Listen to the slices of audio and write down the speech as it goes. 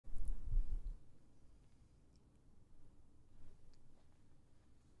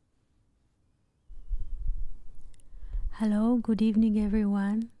Hello, good evening,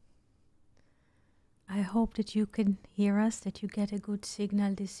 everyone. I hope that you can hear us, that you get a good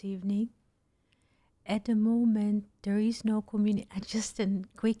signal this evening. At the moment, there is no just a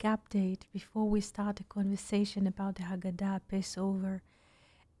quick update before we start a conversation about the Haggadah, Passover,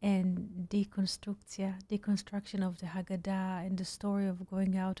 and deconstruction of the Haggadah and the story of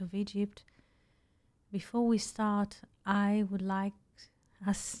going out of Egypt. Before we start, I would like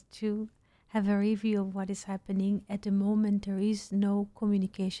us to have a review of what is happening. At the moment, there is no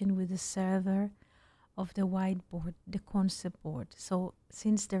communication with the server of the whiteboard, the concept board. So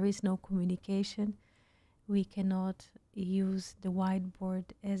since there is no communication, we cannot use the whiteboard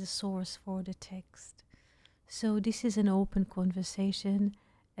as a source for the text. So this is an open conversation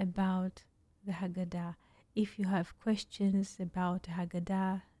about the Haggadah. If you have questions about the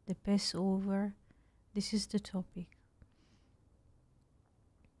Haggadah, the Passover, this is the topic.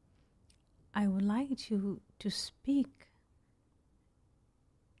 I would like you to speak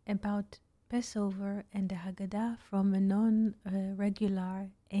about Passover and the Haggadah from a non-regular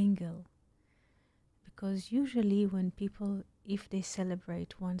angle. Because usually when people, if they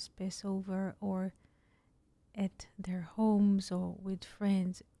celebrate one's Passover or at their homes or with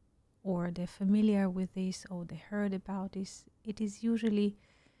friends, or they're familiar with this or they heard about this, it is usually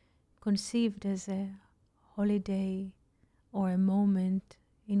conceived as a holiday or a moment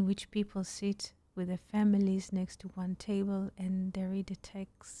in which people sit with their families next to one table and they read the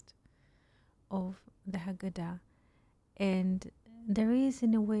text of the Haggadah. And there is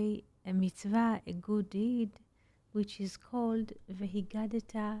in a way a mitzvah, a good deed, which is called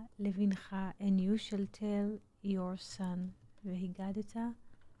Vehigadeta levincha, and you shall tell your son. Vehigadeta,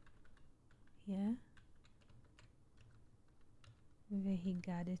 yeah.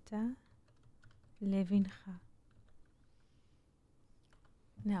 Vehigadeta levincha.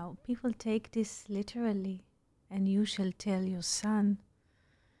 Now, people take this literally, and you shall tell your son,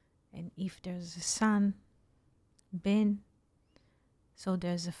 and if there's a son, Ben, so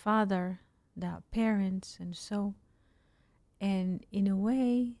there's a father, there are parents, and so. And in a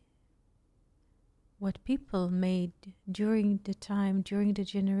way, what people made during the time, during the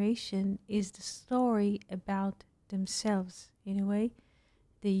generation, is the story about themselves. In a way,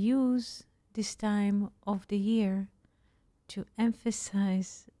 they use this time of the year to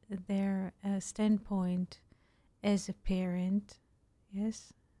emphasize their standpoint as a parent,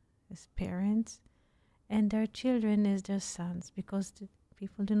 yes, as parents, and their children as their sons, because the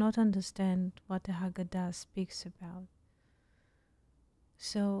people do not understand what the Haggadah speaks about.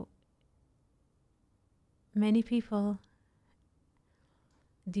 So many people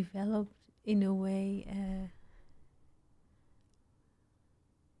developed in a way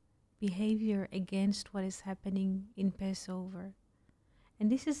behavior against what is happening in Passover.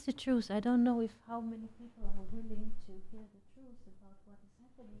 And this is the truth. I don't know if how many people are willing to hear the truth about what is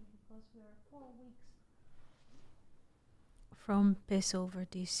happening, because we are 4 weeks from Passover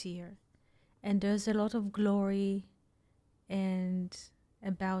this year. And there's a lot of glory and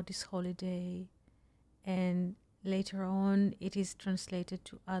about this holiday, and later on it is translated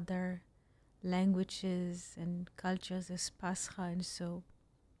to other languages and cultures as Pascha and so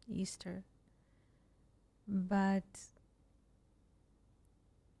Easter. But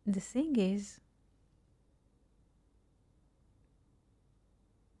the thing is,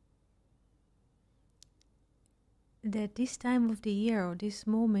 that this time of the year or this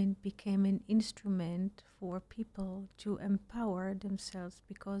moment became an instrument for people to empower themselves,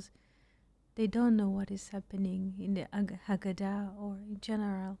 because they don't know what is happening in the Haggadah or in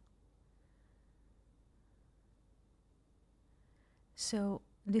general. So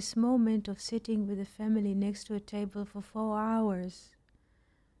this moment of sitting with the family next to a table for 4 hours,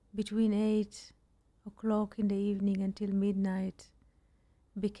 between 8 o'clock in the evening until midnight,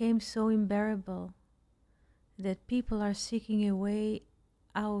 became so unbearable that people are seeking a way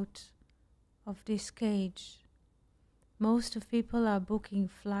out of this cage. Most of people are booking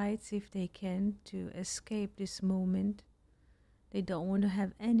flights if they can to escape this moment. They don't want to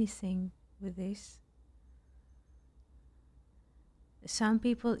have anything with this. Some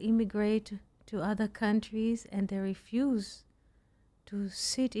people immigrate to other countries and they refuse to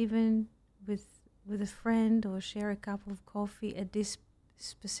sit even with a friend or share a cup of coffee at this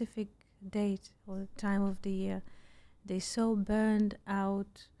specific date or time of the year. They so burned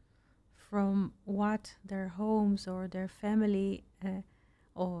out from what their homes or their family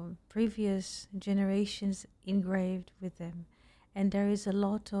or previous generations engraved with them. And there is a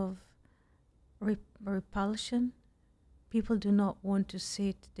lot of repulsion. People do not want to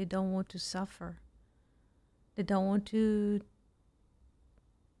sit, they don't want to suffer. They don't want to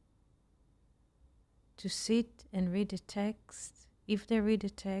to sit and read the text, if they read the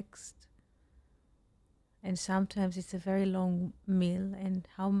text, and sometimes it's a very long meal, and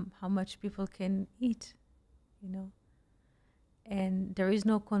how much people can eat, you know. And there is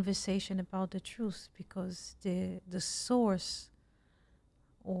no conversation about the truth, because the source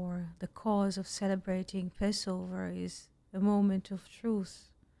or the cause of celebrating Passover is a moment of truth.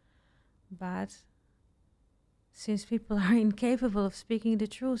 But since people are incapable of speaking the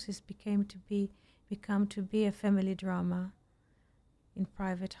truth, it's become to be a family drama in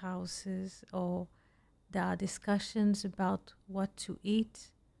private houses, or there are discussions about what to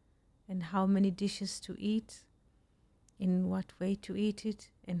eat and how many dishes to eat, in what way to eat it,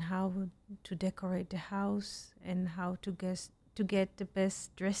 and how to decorate the house, and how to get the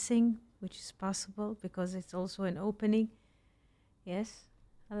best dressing, which is possible because it's also an opening. Yes?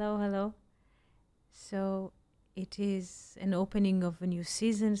 Hello, hello. So it is an opening of a new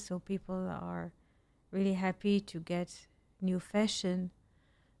season, so people are really happy to get new fashion.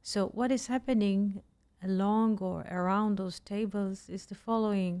 So what is happening along or around those tables is the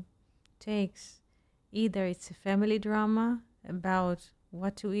following takes. Either it's a family drama about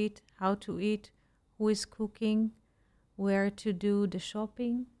what to eat, how to eat, who is cooking, where to do the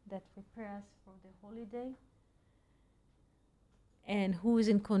shopping that prepares for the holiday, and who is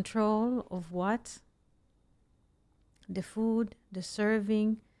in control of what, the food, the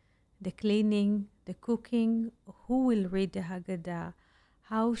serving, the cleaning, the cooking, who will read the Haggadah,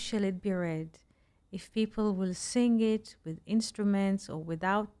 how shall it be read, if people will sing it with instruments or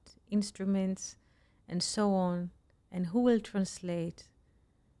without instruments, and so on, and who will translate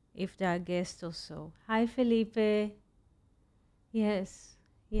if there are guests or so. Hi, Felipe. Yes,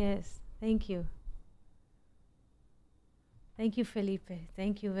 yes, thank you. Thank you, Felipe.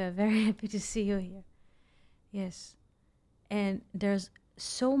 Thank you. We're very happy to see you here. Yes. And there's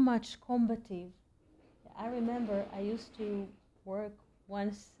so much combative. I remember I used to work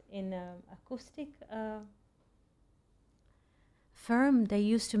once in an acoustic firm. They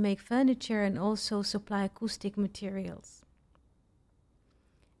used to make furniture and also supply acoustic materials.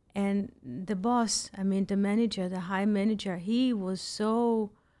 And the boss, the manager, the high manager, he was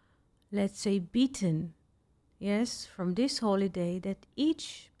so, let's say, beaten, yes, from this holiday, that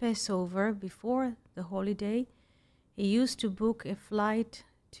each Passover before the holiday, he used to book a flight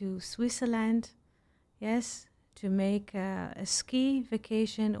to Switzerland, yes, to make a ski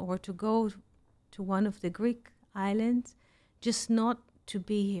vacation or to go to one of the Greek islands, just not to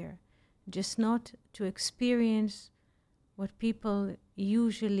be here, just not to experience what people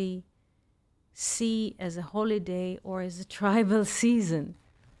usually see as a holiday or as a tribal season.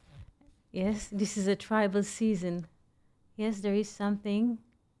 Yes, this is a tribal season. Yes, there is something.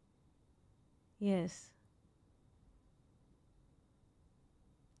 Yes.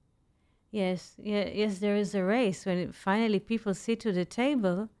 Yes, yes, there is a race. When finally people sit to the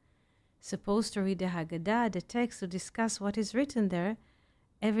table, supposed to read the Haggadah, the text, to discuss what is written there,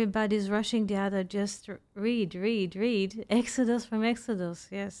 everybody's rushing the other, just read. Exodus from Exodus,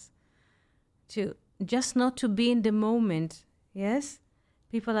 yes. Just not to be in the moment, yes.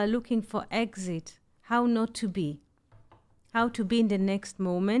 People are looking for exit, how not to be. How to be in the next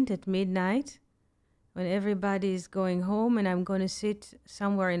moment at midnight, when everybody is going home and I'm going to sit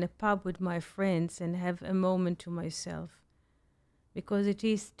somewhere in a pub with my friends and have a moment to myself. Because it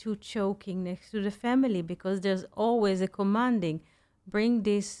is too choking next to the family, because there's always a commanding. Bring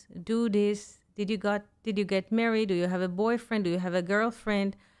this, do this. Did you get married? Do you have a boyfriend? Do you have a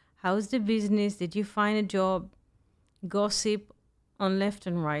girlfriend? How's the business? Did you find a job? Gossip on left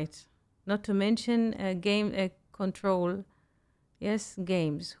and right. Not to mention control. Yes,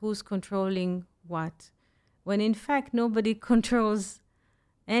 games. Who's controlling what? When in fact nobody controls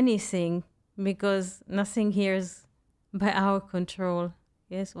anything, because nothing here is by our control,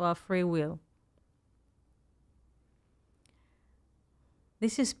 yes, or our free will.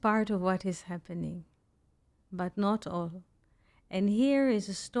 This is part of what is happening, but not all. And here is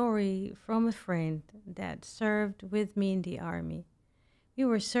a story from a friend that served with me in the army. We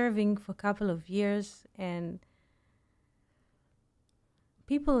were serving for a couple of years, and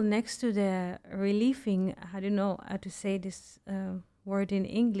people next to the relieving, I don't know how to say this word in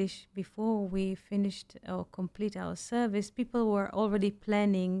English, before we finished or complete our service, people were already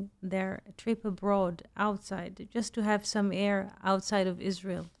planning their trip abroad outside, just to have some air outside of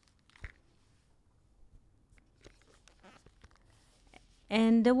Israel.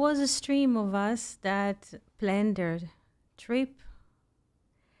 And there was a stream of us that planned their trip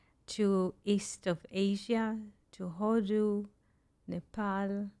to east of Asia, to Hodu,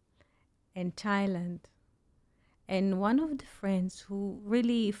 Nepal, and Thailand. And one of the friends who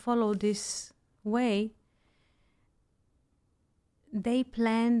really followed this way they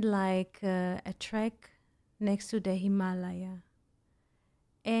planned like a trek next to the Himalaya.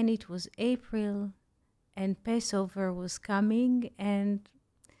 And it was April, and Passover was coming, and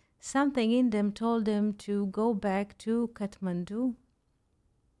something in them told them to go back to Kathmandu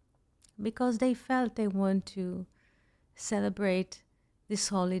because they felt they want to celebrate this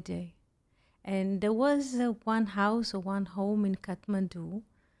holiday. And there was one house or one home in Kathmandu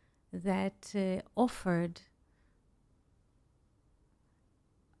that offered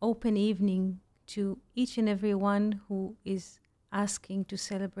open evening to each and every one who is asking to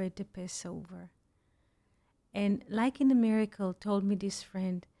celebrate the Passover. And like in the miracle, told me this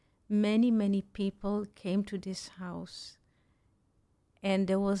friend, many people came to this house. And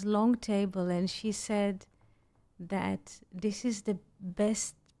there was long table, and she said that this is the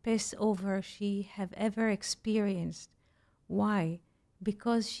best Passover she have ever experienced. Why?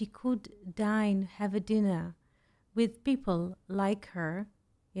 Because she could dine, have a dinner with people like her,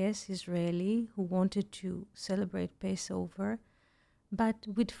 yes, Israeli, who wanted to celebrate Passover, but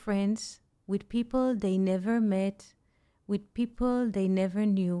with friends, with people they never met, with people they never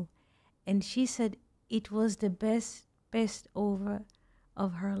knew. And she said it was the best Passover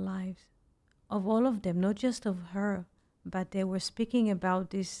of her life, of all of them, not just of her, but they were speaking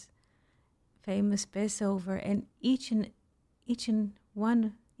about this famous Passover, and each and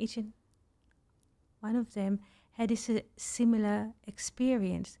one of them had this similar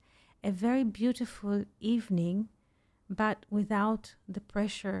experience, a very beautiful evening, but without the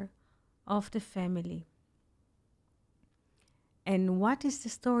pressure of the family. And what is the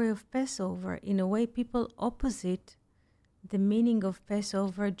story of Passover? In a way, people opposite the meaning of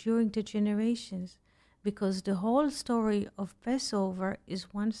Passover during the generations, because the whole story of Passover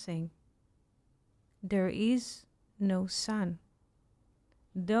is one thing. There is no son.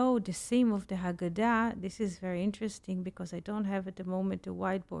 Though the theme of the Haggadah, this is very interesting because I don't have at the moment a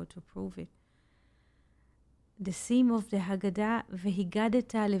whiteboard to prove it. The theme of the Haggadah,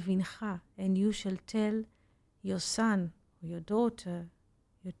 Vehigadeta levincha, and you shall tell your son or your daughter,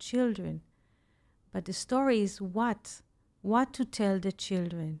 your children. But the story is what? What to tell the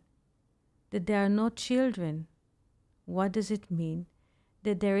children? That they are not children. What does it mean?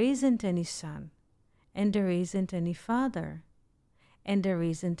 That there isn't any son, and there isn't any father, and there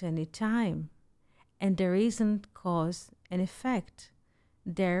isn't any time, and there isn't cause and effect.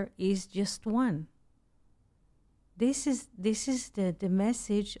 There is just one. This is the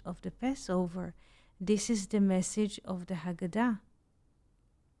message of the Passover. This is the message of the Haggadah.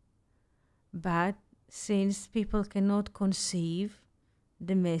 But since people cannot conceive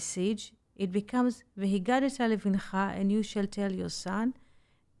the message, it becomes Vehigadeta levincha, and you shall tell your son.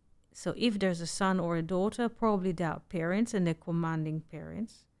 So if there's a son or a daughter, probably they are parents, and they're commanding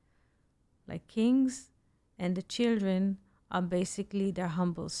parents, like kings, and the children are basically their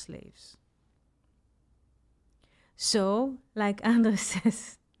humble slaves. So, like Andres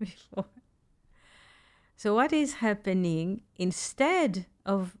says before, so what is happening instead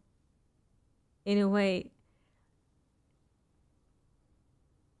of, in a way,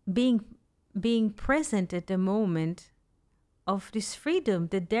 being present at the moment of this freedom,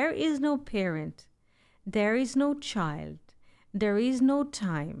 that there is no parent, there is no child, there is no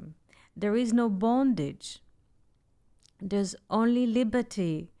time, there is no bondage, there's only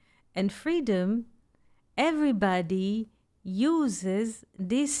liberty and freedom. Everybody uses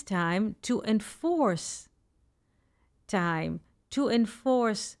this time to enforce time, to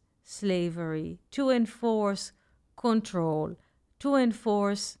enforce slavery, to enforce control, to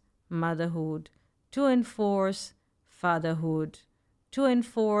enforce motherhood, to enforce fatherhood, to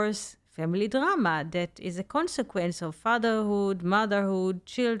enforce family drama that is a consequence of fatherhood, motherhood,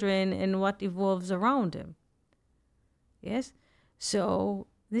 children, and what evolves around them. Yes? So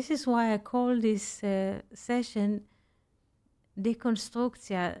this is why I call this session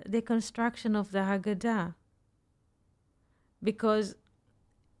Deconstruction of the Haggadah. Because,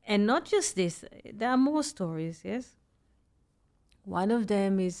 and not just this, there are more stories, yes? One of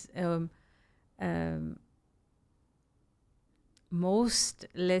them is most,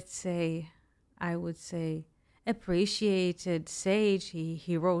 let's say, I would say, appreciated sage.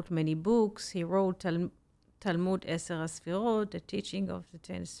 He wrote many books. He wrote Talmud Eser HaSfirot, the teaching of the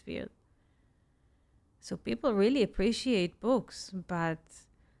 10 spheres. So people really appreciate books, but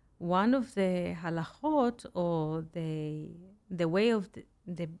one of the halachot, or the way of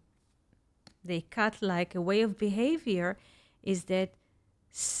they cut like a way of behavior, is that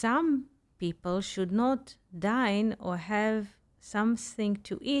some people should not dine or have something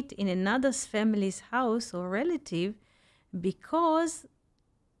to eat in another family's house or relative, because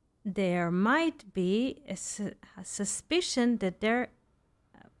there might be a suspicion that their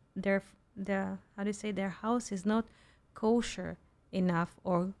how do you say, their house is not kosher enough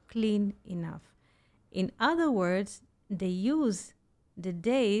or clean enough. In other words, they use the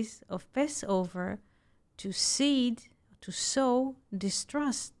days of Passover to sow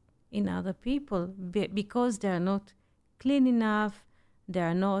distrust in other people because they are not clean enough, they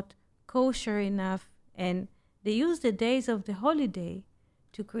are not kosher enough, and they use the days of the holiday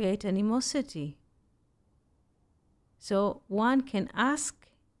to create animosity. So one can ask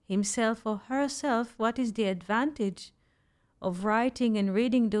himself or herself, what is the advantage of writing and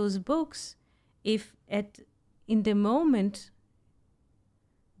reading those books if in the moment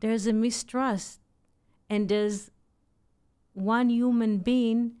there's a mistrust and there's one human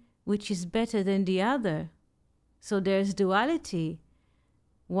being which is better than the other? So there's duality.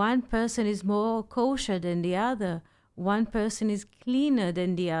 One person is more kosher than the other. One person is cleaner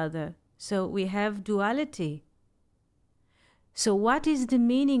than the other. So we have duality. So what is the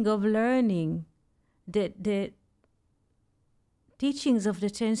meaning of learning the teachings of the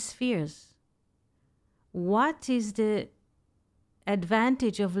 10 spheres? What is the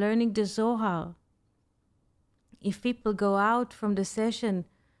advantage of learning the Zohar if people go out from the session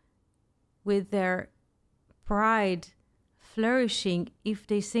with their pride flourishing, if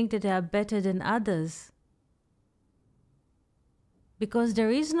they think that they are better than others? Because there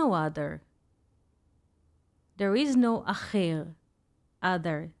is no other. There is no acher,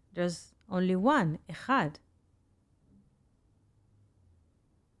 other. There's only one, echad.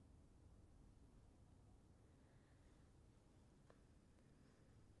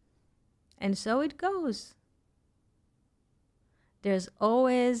 And so it goes. There's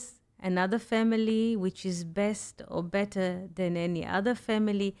always another family which is best or better than any other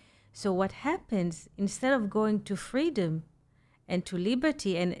family. So what happens, instead of going to freedom and to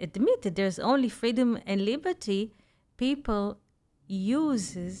liberty and admit that there's only freedom and liberty, people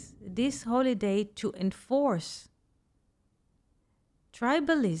uses this holiday to enforce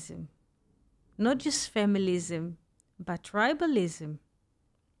tribalism, not just familism, but tribalism.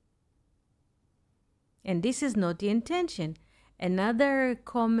 And this is not the intention. Another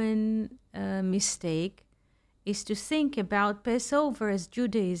common mistake is to think about Passover as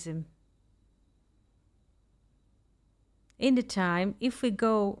Judaism. In the time, if we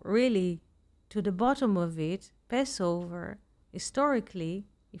go really to the bottom of it, Passover, historically,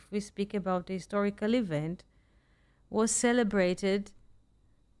 if we speak about the historical event, was celebrated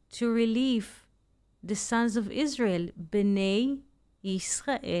to relieve the sons of Israel, Bnei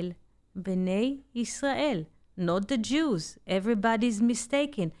Israel, Bnei Israel, not the Jews. Everybody's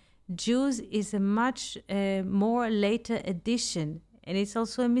mistaken. Jews is a much more later addition, and it's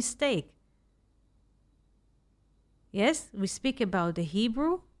also a mistake. Yes, we speak about the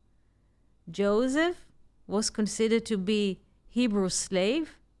Hebrew. Joseph was considered to be Hebrew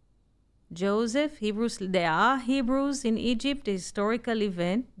slave. Joseph, there are Hebrews in Egypt, the historical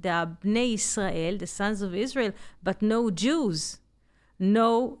event. There are Bnei Israel, the sons of Israel, but no Jews.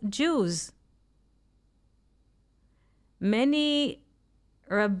 No Jews. Many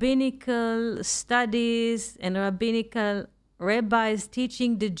rabbinical studies and rabbinical rabbis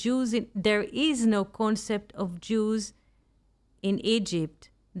teaching the Jews, there is no concept of Jews in Egypt.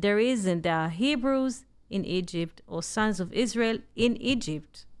 There isn't. There are Hebrews in Egypt or sons of Israel in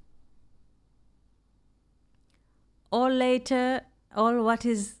Egypt. All later, all what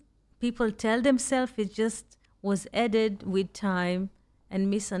is people tell themselves, it just was added with time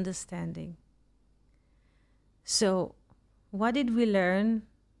and misunderstanding. So what did we learn?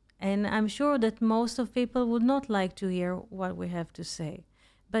 And I'm sure that most of people would not like to hear what we have to say,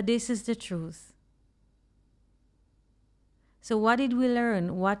 but this is the truth. So what did we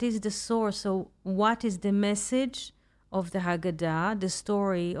learn? What is the source? So what is the message of the Haggadah, the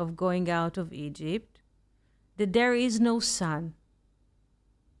story of going out of Egypt? That there is no sun.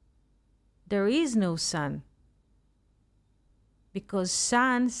 There is no sun. Because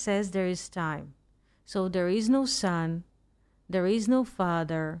sun says there is time. So there is no sun, there is no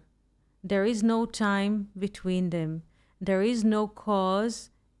father, there is no time between them. There is no cause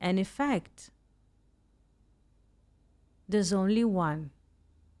and effect. There's only one.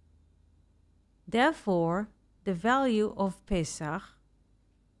 Therefore, the value of Pesach,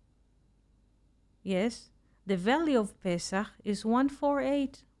 yes, the value of Pesach is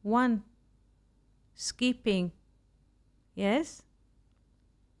 148, 1. Skipping, yes?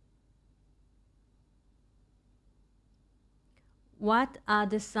 What are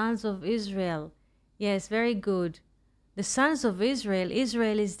the sons of Israel? Yes, very good. The sons of Israel,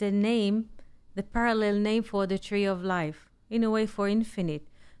 Israel is the name, the parallel name for the tree of life, in a way for infinite.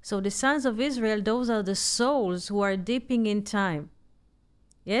 So the sons of Israel, those are the souls who are dipping in time.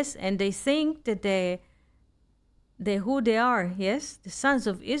 Yes, and they think that they who they are. Yes, the sons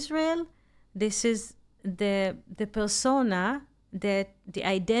of Israel. This is the persona, that the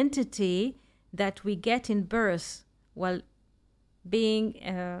identity that we get in birth, while being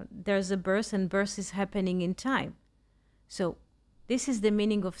there's a birth, and birth is happening in time. So this is the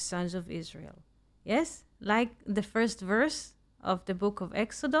meaning of sons of Israel. Yes, like the first verse of the book of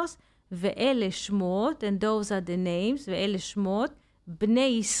Exodus, ve'ele shmot, and those are the names, ve'ele shmot,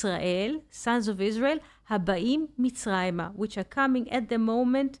 bnei Israel, sons of Israel, habaim mitzrayma, which are coming at the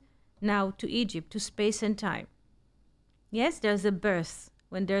moment now to Egypt, to space and time. Yes, there's a birth.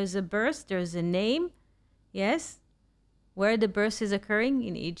 When there's a birth, there's a name. Yes, where the birth is occurring?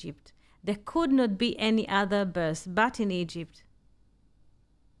 In Egypt. There could not be any other birth but in Egypt.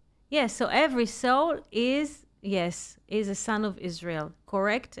 Yes, so every soul is a son of Israel,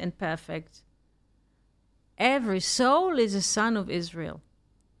 correct and perfect. Every soul is a son of Israel.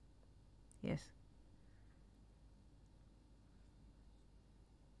 Yes.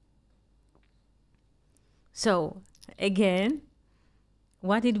 So, again,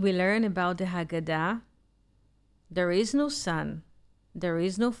 what did we learn about the Haggadah? There is no son, there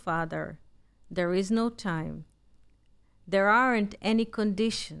is no father, there is no time. There aren't any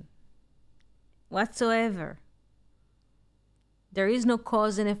condition whatsoever. There is no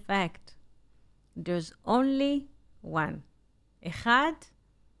cause and effect. There's only one. Echad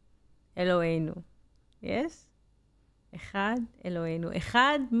Eloheinu. Yes? Echad Eloheinu.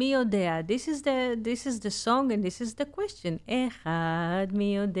 Echad mi yodea. This is the song, and this is the question. Echad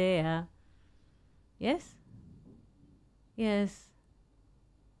mi yodea. Yes? Yes.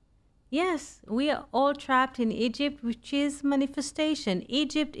 Yes, we are all trapped in Egypt, which is manifestation.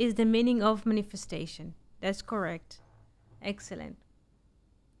 Egypt is the meaning of manifestation. That's correct. Excellent.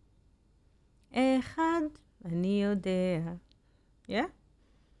 Echad ani yodea. Yeah?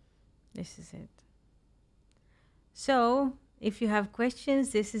 This is it. So, if you have questions,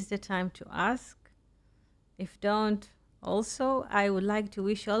 this is the time to ask. If don't, also, I would like to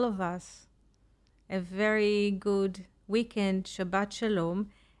wish all of us a very good weekend, Shabbat Shalom.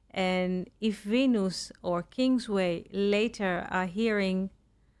 And if Venus or Kingsway later are hearing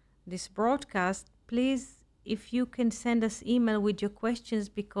this broadcast, please, if you can send us email with your questions,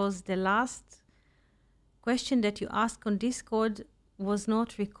 because the last question that you asked on Discord was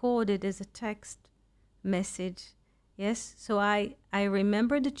not recorded as a text message. Yes, so I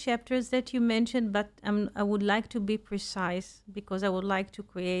remember the chapters that you mentioned, but I would like to be precise, because I would like to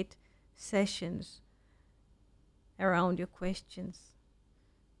create sessions around your questions.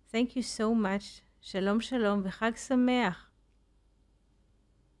 Thank you so much. Shalom, shalom, v'chag sameach.